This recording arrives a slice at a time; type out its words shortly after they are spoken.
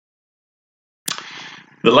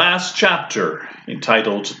The last chapter,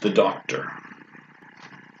 entitled The Doctor.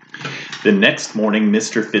 The next morning,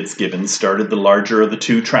 Mr. Fitzgibbon started the larger of the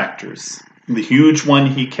two tractors, the huge one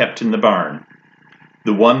he kept in the barn,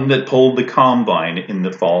 the one that pulled the combine in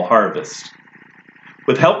the fall harvest.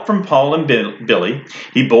 With help from Paul and Billy,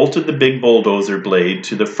 he bolted the big bulldozer blade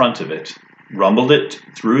to the front of it, rumbled it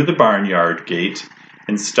through the barnyard gate,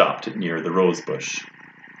 and stopped it near the rosebush.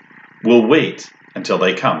 "We'll wait until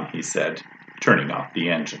they come," he said, turning off the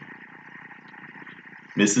engine.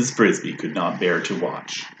 Mrs. Frisby could not bear to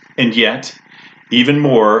watch, and yet, even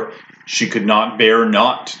more, she could not bear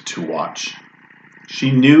not to watch.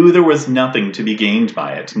 She knew there was nothing to be gained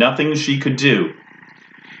by it, nothing she could do.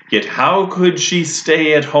 Yet how could she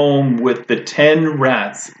stay at home with the 10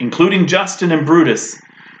 rats, including Justin and Brutus,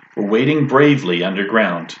 were waiting bravely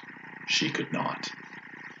underground? She could not.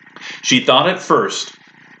 She thought at first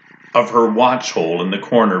of her watch hole in the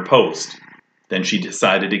corner post. Then she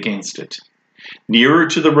decided against it. Nearer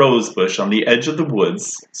to the rosebush on the edge of the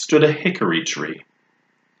woods stood a hickory tree.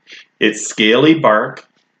 Its scaly bark,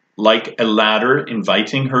 like a ladder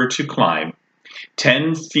inviting her to climb.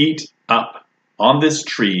 10 feet up on this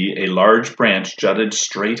tree, a large branch jutted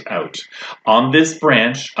straight out. On this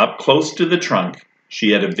branch, up close to the trunk,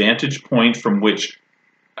 she had a vantage point from which,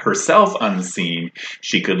 herself unseen,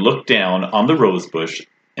 she could look down on the rosebush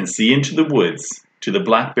and see into the woods, to the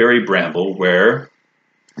blackberry bramble where,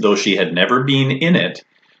 though she had never been in it,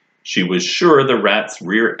 she was sure the rat's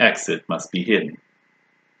rear exit must be hidden.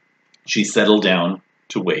 She settled down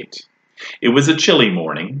to wait. It was a chilly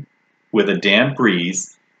morning, with a damp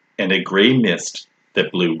breeze and a gray mist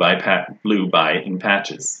that blew by in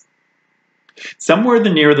patches. Somewhere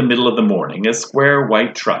near the middle of the morning, a square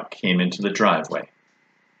white truck came into the driveway.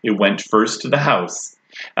 It went first to the house.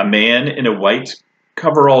 A man in a white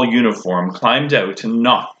coverall uniform climbed out and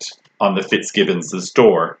knocked on the Fitzgibbons'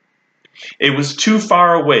 door. It was too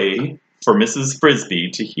far away for Mrs. Frisby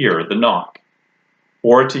to hear the knock,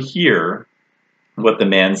 or to hear what the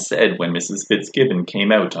man said when Mrs. Fitzgibbon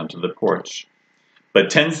came out onto the porch. But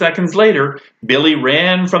 10 seconds later, Billy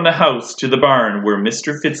ran from the house to the barn where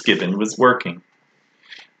Mr. Fitzgibbon was working.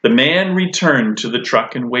 The man returned to the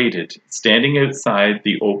truck and waited, standing outside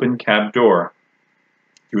the open cab door.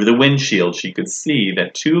 Through the windshield, she could see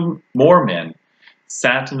that 2 more men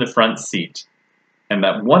sat in the front seat, and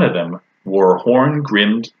that one of them wore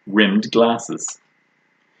horn-rimmed glasses.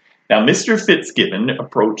 Now Mr. Fitzgibbon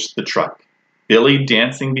approached the truck, Billy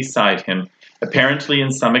dancing beside him, apparently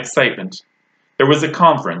in some excitement. There was a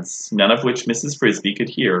conference, none of which Mrs. Frisby could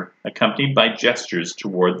hear, accompanied by gestures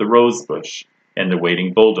toward the rosebush and the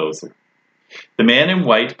waiting bulldozer. The man in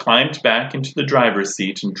white climbed back into the driver's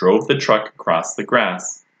seat and drove the truck across the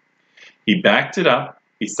grass. He backed it up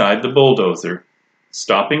beside the bulldozer,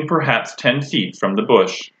 stopping perhaps 10 feet from the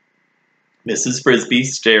bush. Mrs. Frisby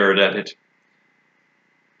stared at it.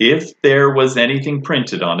 If there was anything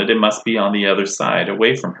printed on it, it must be on the other side,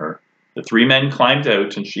 away from her. The 3 men climbed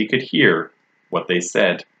out, and she could hear what they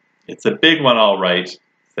said. "It's a big one, all right,"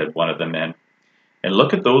 said one of the men. "And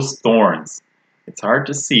look at those thorns. It's hard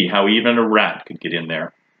to see how even a rat could get in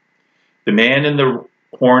there." The man in the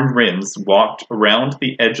horned rims walked around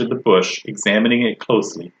the edge of the bush, examining it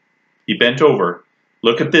closely. He bent over.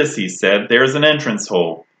 "Look at this," he said. "There's an entrance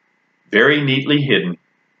hole, very neatly hidden.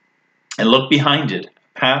 And look behind it,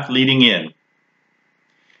 a path leading in."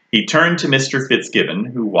 He turned to Mr. Fitzgibbon,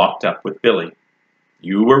 who walked up with Billy.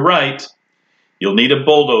 "You were right. You'll need to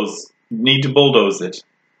bulldoze it.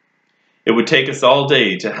 It would take us all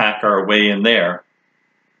day to hack our way in there.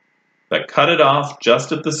 But cut it off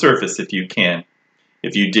just at the surface if you can.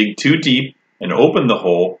 If you dig too deep and open the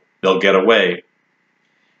hole, they'll get away."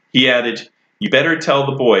 He added, "You better tell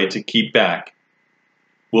the boy to keep back.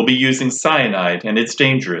 We'll be using cyanide, and it's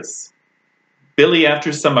dangerous." Billy,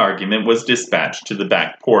 after some argument, was dispatched to the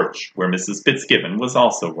back porch, where Mrs. Fitzgibbon was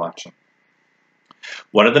also watching.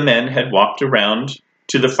 One of the men had walked around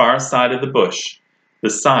to the far side of the bush, the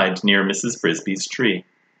side near Mrs. Frisby's tree.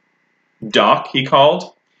 "Doc," he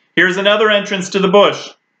called, "here's another entrance to the bush,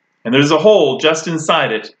 and there's a hole just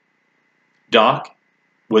inside it." Doc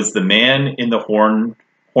was the man in the horn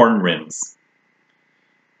rims.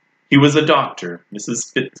 He was a doctor.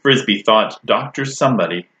 Mrs. Frisby thought, Doctor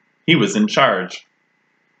somebody. He was in charge.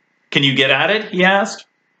 "Can you get at it?" he asked.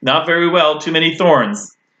 "Not very well, too many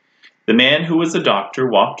thorns." The man who was a doctor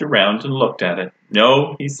walked around and looked at it.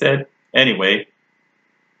 "No," he said. "Anyway,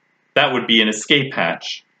 that would be an escape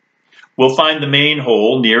hatch. We'll find the main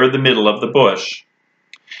hole near the middle of the bush."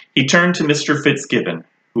 He turned to Mr. Fitzgibbon,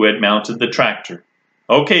 who had mounted the tractor.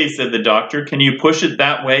 "Okay," said the doctor. "Can you push it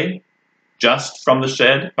that way? Just from the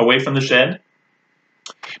shed, away from the shed?"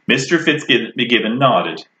 Mr. Fitzgibbon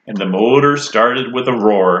nodded, and the motor started with a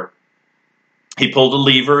roar. He pulled a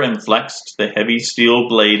lever and flexed the heavy steel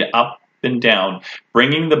blade up and down,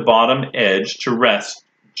 bringing the bottom edge to rest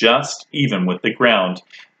just even with the ground.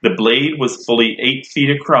 The blade was fully 8 feet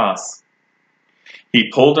across. He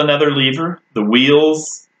pulled another lever. The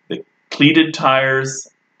wheels, the cleated tires,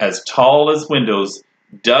 as tall as windows,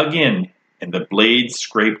 dug in, and the blade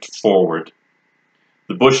scraped forward.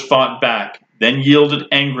 The bush fought back, then yielded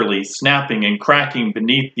angrily, snapping and cracking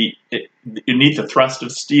beneath the thrust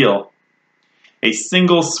of steel. A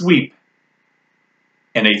single sweep,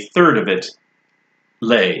 and a third of it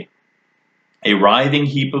lay, a writhing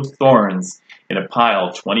heap of thorns in a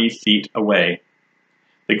pile 20 feet away.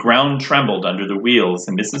 The ground trembled under the wheels,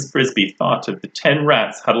 and Mrs. Frisby thought of the 10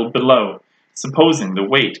 rats huddled below. Supposing the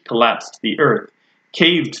weight collapsed the earth,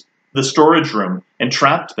 caved the storage room, and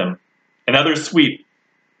trapped them. Another sweep,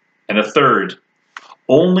 and a third.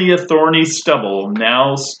 Only a thorny stubble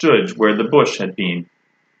now stood where the bush had been.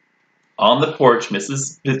 On the porch,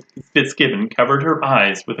 Mrs. Fitzgibbon covered her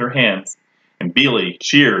eyes with her hands, and Billy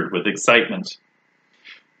cheered with excitement.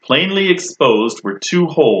 Plainly exposed were 2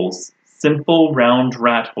 holes, simple round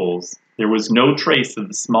rat holes. There was no trace of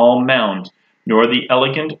the small mound, nor the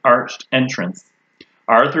elegant arched entrance.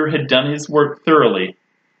 Arthur had done his work thoroughly.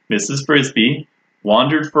 Mrs. Frisby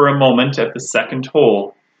wandered for a moment at the second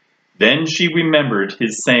hole. Then she remembered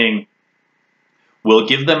his saying, "We'll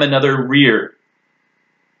give them another rear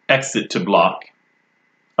exit to block."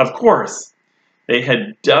 Of course, they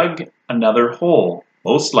had dug another hole.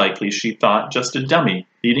 Most likely, she thought, just a dummy,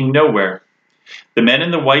 leading nowhere. The men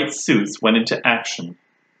in the white suits went into action.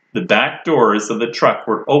 The back doors of the truck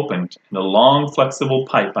were opened and a long, flexible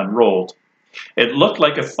pipe unrolled. It looked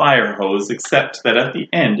like a fire hose, except that at the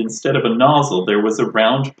end, instead of a nozzle, there was a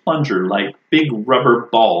round plunger-like big rubber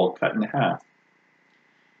ball cut in half.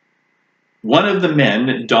 One of the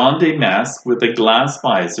men donned a mask with a glass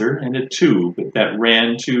visor and a tube that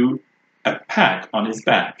ran to a pack on his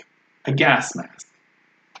back, a gas mask.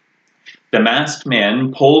 The masked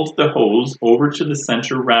man pulled the hose over to the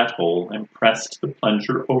center rat hole and pressed the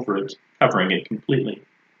plunger over it, covering it completely.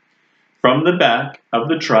 From the back of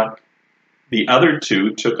the truck, the other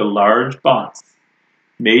 2 took a large box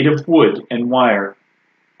made of wood and wire,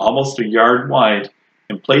 almost a yard wide,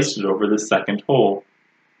 and placed it over the second hole.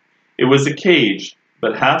 It was a cage,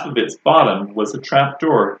 but half of its bottom was a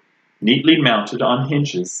trapdoor, neatly mounted on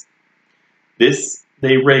hinges. This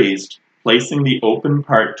they raised, placing the open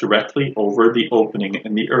part directly over the opening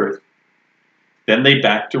in the earth. Then they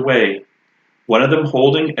backed away, one of them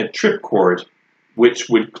holding a tripcord, which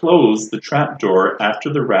would close the trapdoor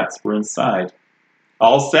after the rats were inside.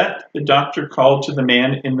 "All set?" the doctor called to the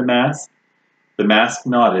man in the mask. The mask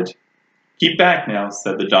nodded. "Keep back now,"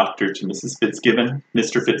 said the doctor to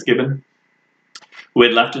Mr. Fitzgibbon, who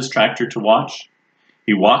had left his tractor to watch.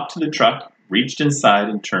 He walked to the truck, reached inside,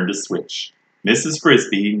 and turned a switch. Mrs.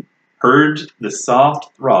 Frisby heard the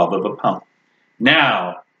soft throb of a pump.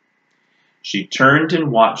 "Now!" She turned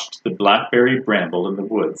and watched the blackberry bramble in the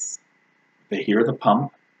woods. Did they hear the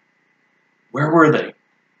pump? Where were they?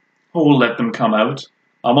 Oh, let them come out.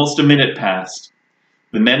 Almost a minute passed.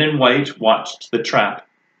 The men in white watched the trap.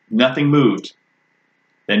 Nothing moved.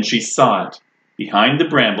 Then she saw it. Behind the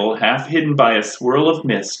bramble, half hidden by a swirl of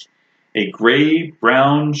mist, a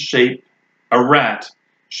gray-brown shape, a rat,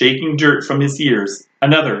 shaking dirt from his ears.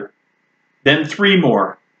 Another. Then 3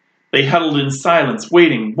 more. They huddled in silence,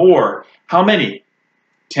 waiting. More. How many?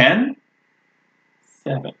 10?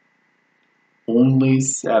 7. Only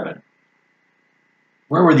 7.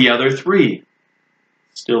 Where were the other 3?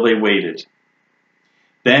 Still they waited.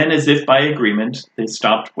 Then, as if by agreement, they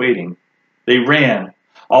stopped waiting. They ran,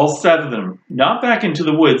 all 7 of them, not back into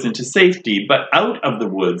the woods, into safety, but out of the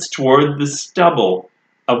woods, toward the stubble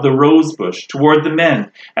of the rose bush, toward the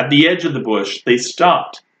men. At the edge of the bush, they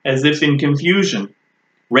stopped, as if in confusion,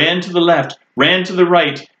 ran to the left, ran to the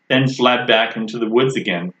right, then fled back into the woods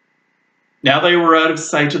again. Now they were out of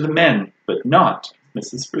sight of the men, but not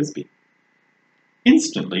Mrs. Frisby.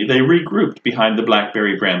 Instantly they regrouped behind the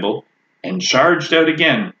blackberry bramble and charged out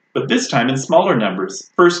again, but this time in smaller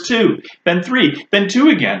numbers. First 2, then 3, then 2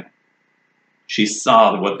 again. She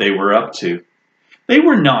saw what they were up to. They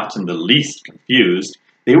were not in the least confused.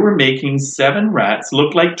 They were making 7 rats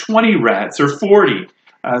look like 20 rats or 40,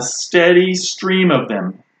 a steady stream of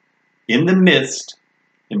them. In the mist,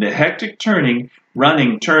 in the hectic turning,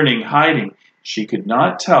 running, turning, hiding, she could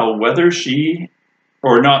not tell whether she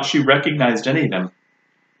or not she recognized any of them.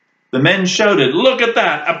 The men shouted, "Look at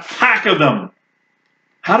that! A pack of them!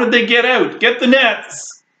 How did they get out? Get the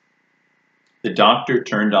nets!" The doctor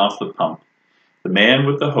turned off the pump. The man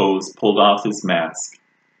with the hose pulled off his mask.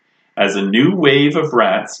 As a new wave of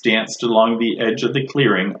rats danced along the edge of the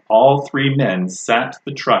clearing, all three men sat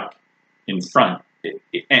the truck in front,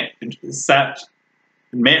 ran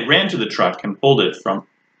to the truck and pulled it from.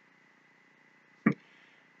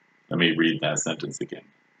 Let me read that sentence again.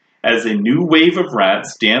 As a new wave of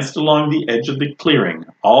rats danced along the edge of the clearing,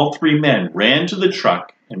 all three men ran to the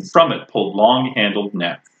truck and from it pulled long-handled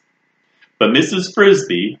nets. But Mrs.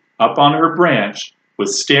 Frisby, up on her branch,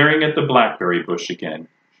 was staring at the blackberry bush again.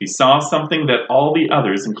 She saw something that all the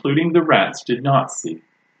others, including the rats, did not see.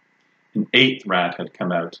 An eighth rat had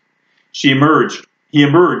come out. He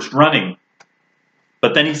emerged running.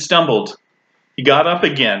 But then he stumbled. He got up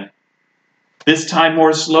again, this time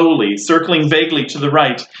more slowly, circling vaguely to the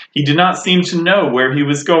right. He did not seem to know where he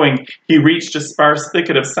was going. He reached a sparse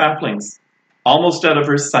thicket of saplings, almost out of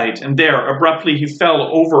her sight, and there, abruptly, he fell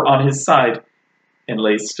over on his side and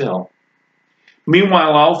lay still.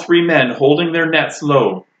 Meanwhile, all three men, holding their nets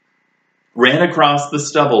low, ran across the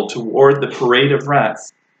stubble toward the parade of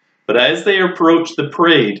rats. But as they approached the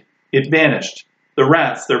parade, it vanished. The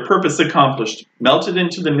rats, their purpose accomplished, melted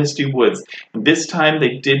into the misty woods, and this time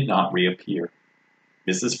they did not reappear.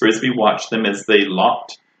 Mrs. Frisby watched them as they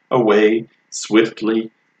lopped away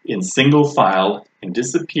swiftly in single file and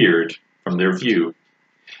disappeared from their view,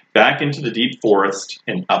 back into the deep forest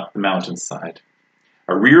and up the mountainside.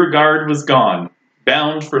 A rear guard was gone,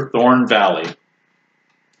 bound for Thorn Valley.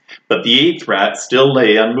 But the eighth rat still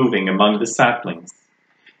lay unmoving among the saplings,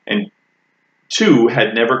 and two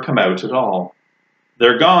had never come out at all.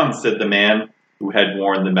 "They're gone," said the man who had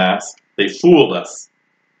worn the mask. "They fooled us."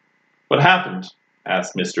 "What happened?"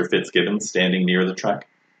 asked Mr. Fitzgibbon, standing near the truck.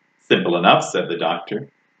 "Simple enough," said the doctor.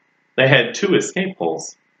 "They had two escape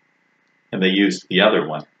holes, and they used the other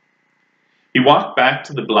one." He walked back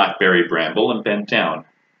to the blackberry bramble and bent down,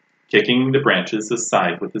 kicking the branches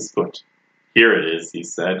aside with his foot. "Here it is," he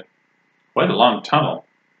said. "Quite a long tunnel,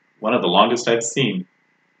 one of the longest I've seen."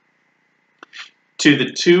 To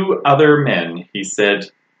the two other men, he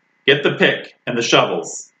said, "Get the pick and the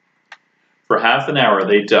shovels." For half an hour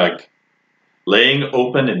they dug, laying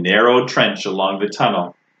open a narrow trench along the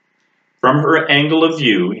tunnel. From her angle of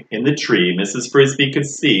view in the tree, Mrs. Frisby could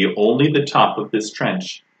see only the top of this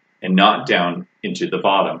trench and not down into the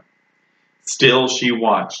bottom. Still she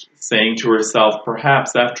watched, saying to herself,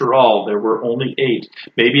 perhaps after all there were only 8.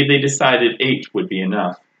 Maybe they decided 8 would be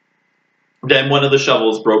enough. Then one of the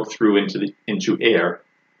shovels broke through into air.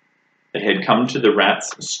 They had come to the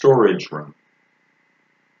rats' storage room.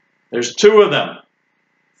 "There's 2 of them,"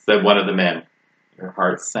 said one of the men. Her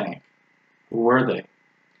heart sank. Who were they?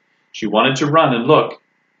 She wanted to run and look,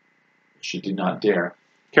 but she did not dare.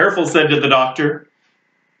 "Careful," said the doctor.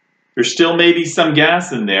 "There still may be some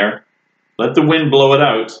gas in there. Let the wind blow it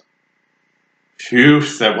out." "Phew,"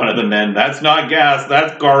 said one of the men. "That's not gas,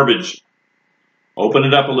 that's garbage." "Open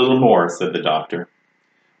it up a little more," said the doctor.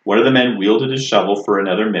 One of the men wielded his shovel for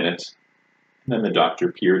another minute, and then the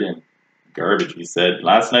doctor peered in. "Garbage," he said.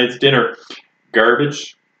 "Last night's dinner.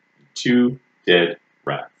 Garbage, 2 dead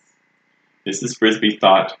rats." Mrs. Frisby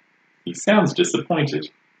thought, he sounds disappointed.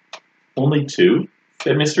 "Only 2?"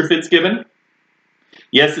 said Mr. Fitzgibbon.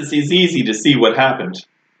 "Yes, it's easy to see what happened.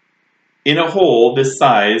 In a hole this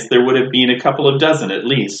size, there would have been a couple of dozen at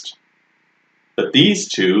least. But these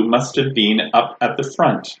 2 must have been up at the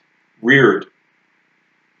front, reared,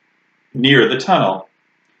 near the tunnel.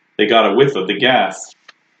 They got a whiff of the gas,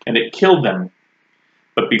 and it killed them.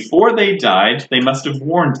 But before they died, they must have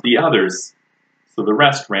warned the others, so the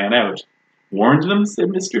rest ran out." "Warned them?" said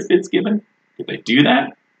Mr. Fitzgibbon. "Did they do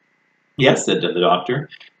that?" "Yes," said the doctor.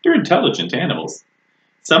 "They're intelligent animals.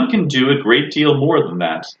 Some can do a great deal more than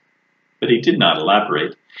that." But he did not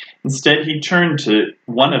elaborate. Instead, he turned to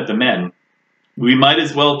one of the men. "We might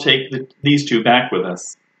as well take these 2 back with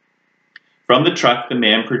us." From the truck, the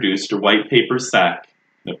man produced a white paper sack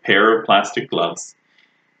and a pair of plastic gloves.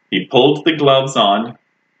 He pulled the gloves on,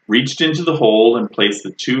 reached into the hole, and placed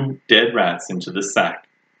the 2 dead rats into the sack.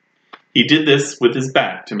 He did this with his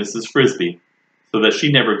back to Mrs. Frisby, so that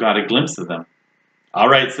she never got a glimpse of them. "All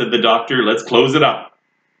right," said the doctor, "let's close it up."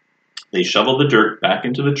 They shoveled the dirt back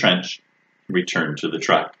into the trench and returned to the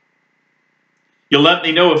truck. "You'll let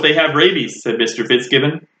me know if they have rabies," said Mr.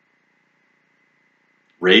 Fitzgibbon.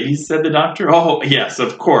 "Rabies?" said the doctor. "Oh, yes,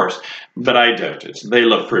 of course, but I doubt it. They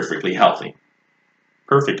look perfectly healthy."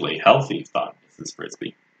 "Perfectly healthy," thought Mrs.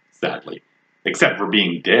 Frisby, sadly, "except for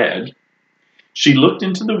being dead." She looked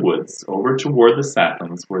into the woods, over toward the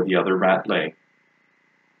saplings where the other rat lay.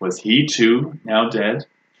 Was he, too, now dead?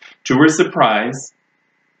 To her surprise,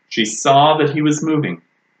 she saw that he was moving.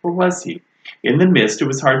 Or was he? In the mist, it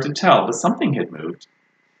was hard to tell, but something had moved.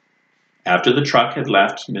 After the truck had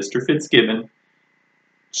left, Mr. Fitzgibbon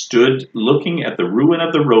stood looking at the ruin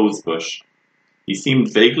of the rose bush. He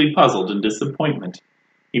seemed vaguely puzzled in disappointment.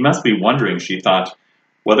 He must be wondering, she thought,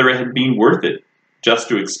 whether it had been worth it just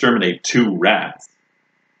to exterminate 2 rats.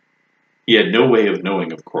 He had no way of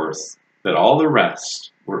knowing, of course, that all the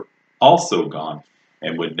rest were also gone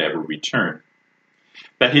and would never return.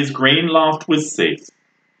 That his grain loft was safe.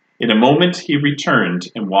 In a moment he returned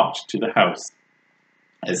and walked to the house.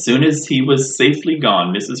 As soon as he was safely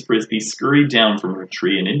gone, Mrs. Frisby scurried down from her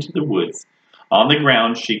tree and into the woods. On the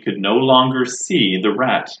ground she could no longer see the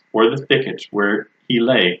rat or the thicket where he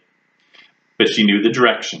lay, but she knew the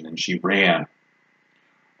direction, and she ran.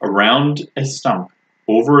 Around a stump,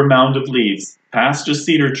 over a mound of leaves, past a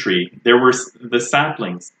cedar tree, there were the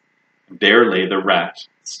saplings. There lay the rat,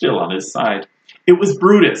 still on his side. It was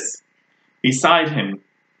Brutus. Beside him,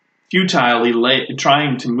 futilely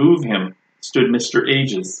trying to move him, stood Mr.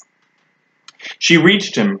 Ages. She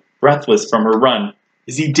reached him, breathless from her run.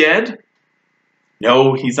 Is he dead?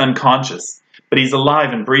 No, he's unconscious, but he's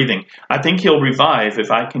alive and breathing. I think he'll revive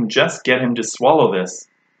if I can just get him to swallow this.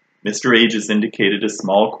 Mr. Ages indicated a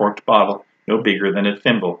small corked bottle, no bigger than a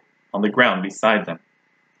thimble, on the ground beside them.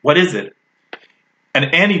 What is it? An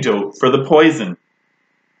antidote for the poison.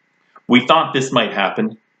 We thought this might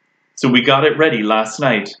happen, so we got it ready last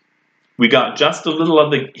night. He got just a little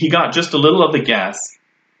of the gas,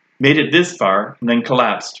 made it this far, and then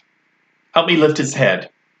collapsed. Help me lift his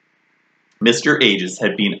head. Mr. Ages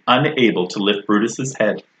had been unable to lift Brutus's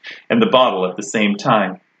head and the bottle at the same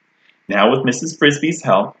time. Now, with Mrs. Frisby's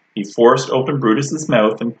help, he forced open Brutus's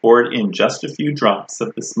mouth and poured in just a few drops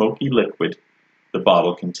of the smoky liquid the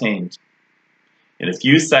bottle contained. In a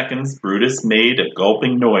few seconds, Brutus made a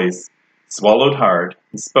gulping noise, swallowed hard,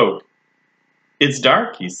 and spoke. It's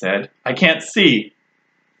dark, he said. I can't see.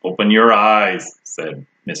 Open your eyes, said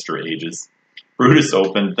Mr. Ages. Brutus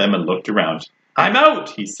opened them and looked around. I'm out,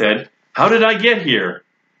 he said. How did I get here?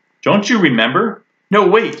 Don't you remember? No,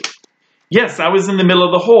 wait. Yes, I was in the middle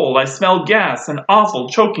of the hole. I smelled gas, an awful,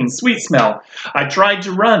 choking, sweet smell. I tried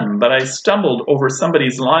to run, but I stumbled over somebody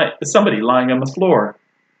lying on the floor.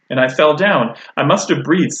 And I fell down. I must have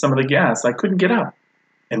breathed some of the gas. I couldn't get up.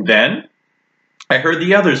 And then? I heard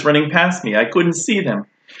the others running past me. I couldn't see them.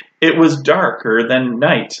 It was darker than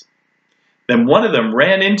night. Then one of them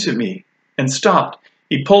ran into me and stopped.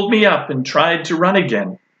 He pulled me up and tried to run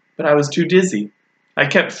again, but I was too dizzy. I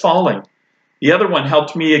kept falling. The other one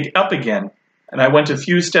helped me up again, and I went a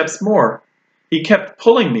few steps more. He kept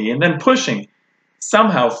pulling me and then pushing.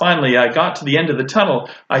 Somehow, finally, I got to the end of the tunnel.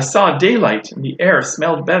 I saw daylight, and the air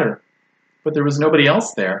smelled better. But there was nobody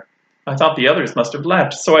else there. I thought the others must have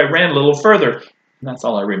left, so I ran a little further, and that's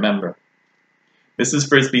all I remember. Mrs.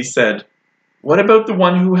 Frisby said, What about the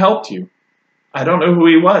one who helped you? I don't know who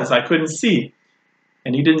he was. I couldn't see.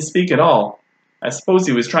 And he didn't speak at all. I suppose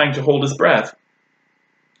he was trying to hold his breath.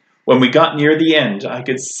 When we got near the end, I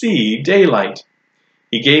could see daylight.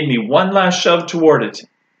 He gave me one last shove toward it,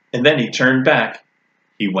 and then he turned back.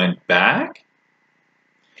 He went back?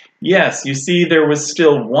 Yes, you see, there was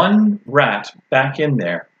still one rat back in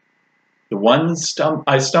there. The one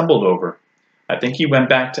I stumbled over. I think he went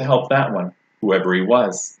back to help that one, whoever he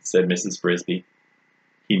was, said Mrs. Frisby.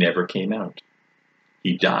 He never came out.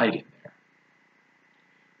 He died in there.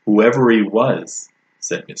 Whoever he was,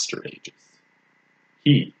 said Mr. Ages.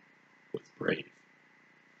 He was brave.